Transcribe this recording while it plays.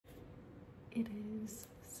It is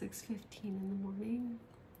 6:15 in the morning.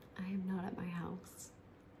 I am not at my house.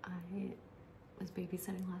 I was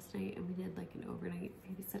babysitting last night and we did like an overnight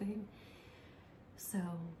babysitting. So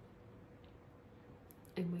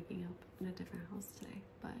I'm waking up in a different house today,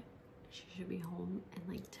 but she should be home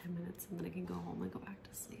in like 10 minutes and then I can go home and go back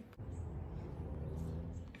to sleep.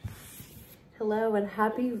 Hello and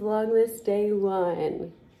happy Vlogmas day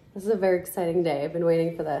 1. This is a very exciting day. I've been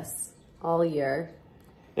waiting for this all year.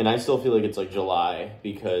 And I still feel like it's like July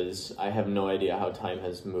because I have no idea how time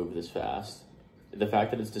has moved this fast. The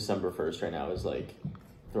fact that it's December 1st right now is like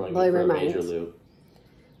throwing me for a major loop.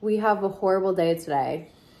 We have a horrible day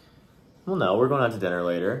today. Well, no, we're going out to dinner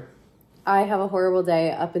later. I have a horrible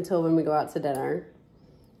day up until when we go out to dinner.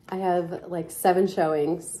 I have like 7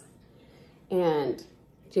 showings and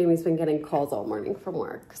Jamie's been getting calls all morning from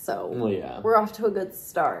work. So well, yeah. We're off to a good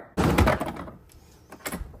start.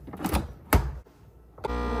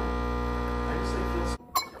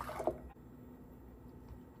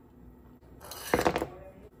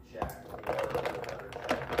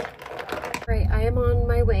 Right, I am on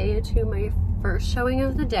my way to my first showing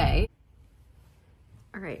of the day.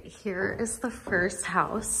 All right, here is the first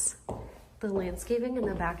house. The landscaping in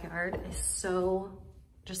the backyard is so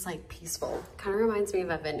just like peaceful. Kind of reminds me of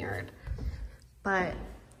a vineyard. But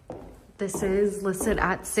this is listed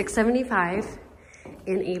at $675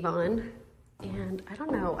 in Avon. And I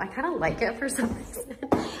don't know, I kind of like it for some reason.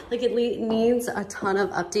 Like it needs a ton of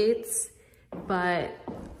updates, but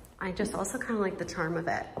I just also kind of like the charm of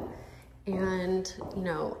it. And, you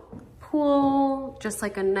know, pool, just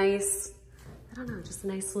like a nice, I don't know, just a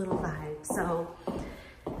nice little vibe. So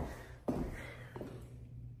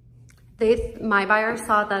my buyers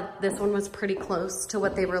thought that this one was pretty close to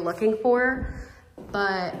what they were looking for,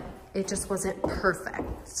 but it just wasn't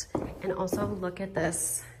perfect. And also look at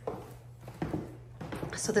this.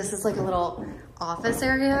 So this is like a little office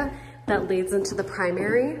area that leads into the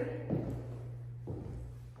primary.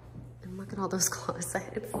 And look at all those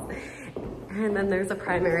closets. And then there's a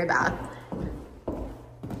primary bath.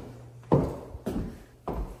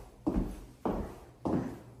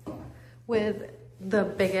 With the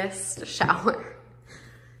biggest shower.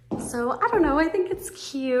 So I don't know, I think it's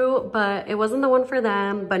cute, but it wasn't the one for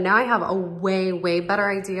them. But now I have a way, way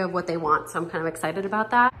better idea of what they want. So I'm kind of excited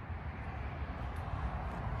about that.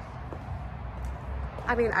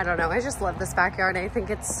 I mean, I don't know. I just love this backyard. I think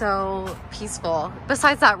it's so peaceful.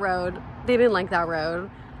 Besides that road, they didn't like that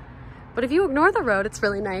road. But if you ignore the road, it's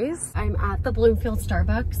really nice. I'm at the Bloomfield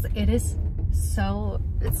Starbucks. It's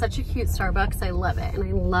such a cute Starbucks. I love it. And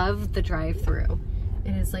I love the drive-through.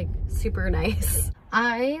 It is like super nice.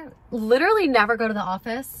 I literally never go to the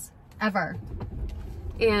office ever.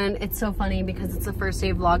 And it's so funny because it's the first day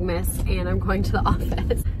of Vlogmas and I'm going to the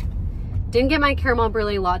office. Didn't get my caramel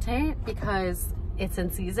brulee latte because it's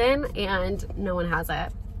in season and no one has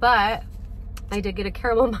it. But I did get a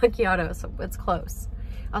caramel macchiato, so it's close.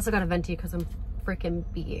 I also got a venti because I'm freaking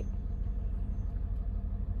beat.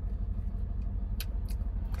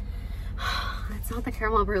 It's not the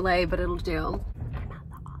caramel brulee, but it'll do. I'm at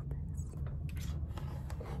the office.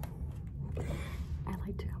 I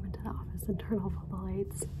like to come into the office and turn off all the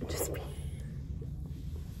lights and just be.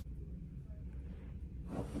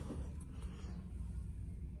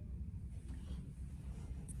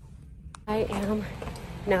 I am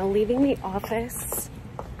now leaving the office.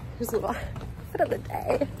 Here's a little bit of the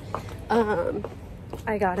day.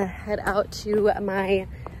 I gotta head out to my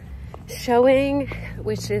showing,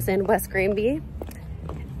 which is in West Granby.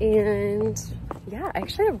 And yeah, I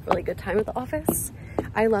actually have a really good time at the office.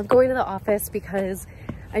 I love going to the office because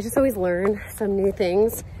I just always learn some new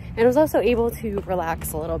things. And I was also able to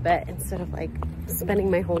relax a little bit instead of like spending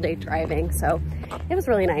my whole day driving. So it was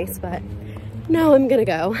really nice, but now I'm gonna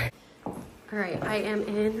go. All right, I am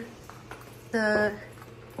in the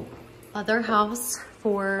other house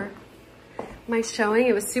for my showing.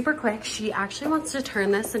 It was super quick. She actually wants to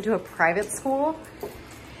turn this into a private school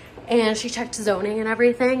and she checked zoning and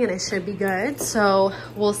everything and it should be good. So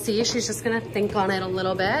we'll see. She's just gonna think on it a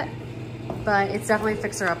little bit, but it's definitely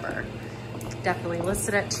fixer-upper. Definitely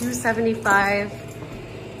listed at $275,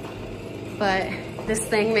 but this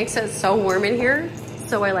thing makes it so warm in here.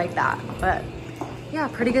 So I like that, but yeah,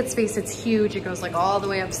 pretty good space. It's huge. It goes like all the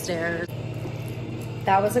way upstairs.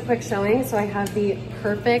 That was a quick showing, so I have the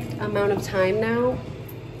perfect amount of time now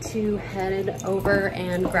to head over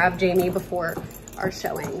and grab Jamie before our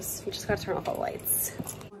showings. We just gotta turn off all the lights.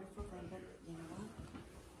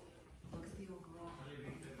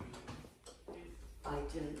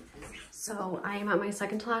 So I am at my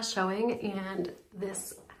second to last showing and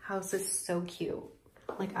this house is so cute.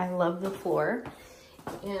 Like I love the floor.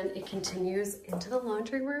 And it continues into the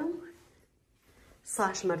laundry room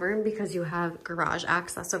slash mudroom because you have garage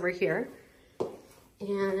access over here.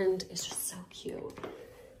 And it's just so cute.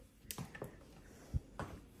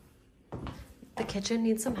 The kitchen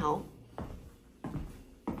needs some help.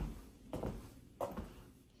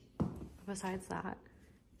 Besides that,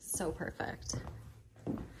 so perfect.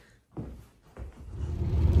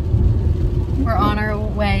 We're on our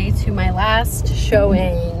way to my last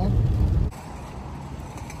showing.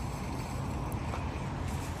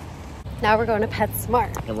 Now we're going to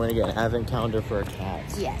PetSmart. And we're gonna get an advent calendar for our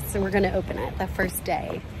cats. Yes, and we're gonna open it the first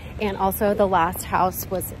day. And also the last house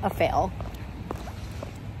was a fail.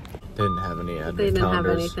 They didn't have any advent calendars. They didn't have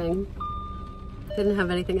anything. They didn't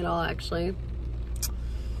have anything at all, actually.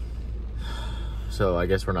 So I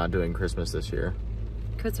guess we're not doing Christmas this year.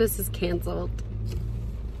 Christmas is canceled.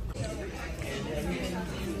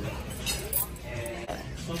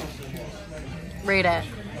 Rate it.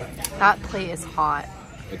 That plate is hot.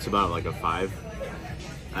 It's about like a 5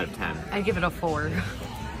 out of 10. I'd give it a 4.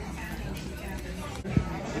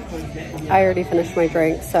 I already finished my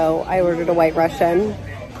drink, so I ordered a White Russian.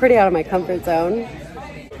 Pretty out of my comfort zone.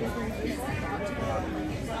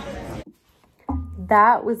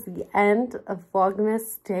 That was the end of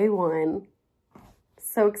Vlogmas Day 1.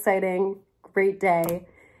 So exciting. Great day.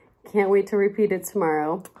 Can't wait to repeat it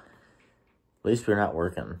tomorrow. At least we're not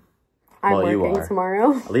working. I'm working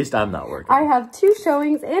tomorrow. At least I'm not working. I have 2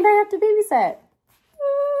 showings and I have to babysit.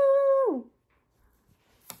 Woo!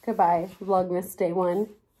 Goodbye, Vlogmas Day 1.